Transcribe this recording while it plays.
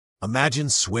Imagine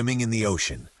swimming in the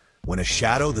ocean when a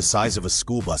shadow the size of a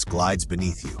school bus glides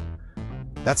beneath you.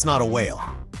 That's not a whale.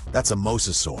 That's a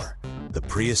Mosasaur, the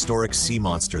prehistoric sea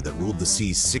monster that ruled the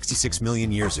seas 66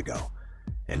 million years ago.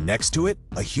 And next to it,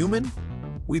 a human?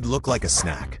 We'd look like a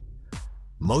snack.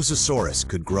 Mosasaurus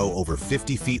could grow over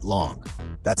 50 feet long.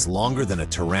 That's longer than a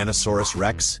Tyrannosaurus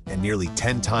rex and nearly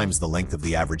 10 times the length of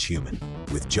the average human.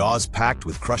 With jaws packed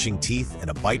with crushing teeth and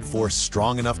a bite force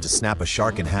strong enough to snap a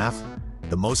shark in half,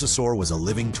 the Mosasaur was a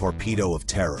living torpedo of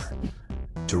terror.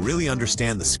 To really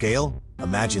understand the scale,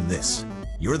 imagine this.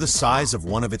 You're the size of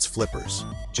one of its flippers,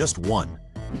 just one.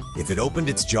 If it opened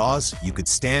its jaws, you could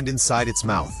stand inside its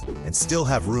mouth and still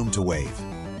have room to wave.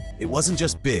 It wasn't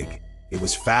just big, it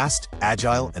was fast,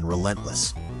 agile, and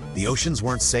relentless. The oceans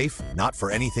weren't safe, not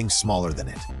for anything smaller than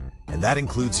it. And that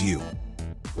includes you.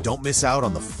 Don't miss out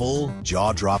on the full,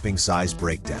 jaw-dropping size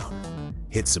breakdown.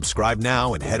 Hit subscribe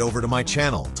now and head over to my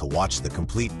channel to watch the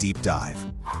complete deep dive.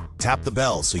 Tap the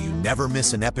bell so you never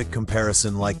miss an epic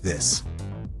comparison like this.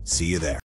 See you there.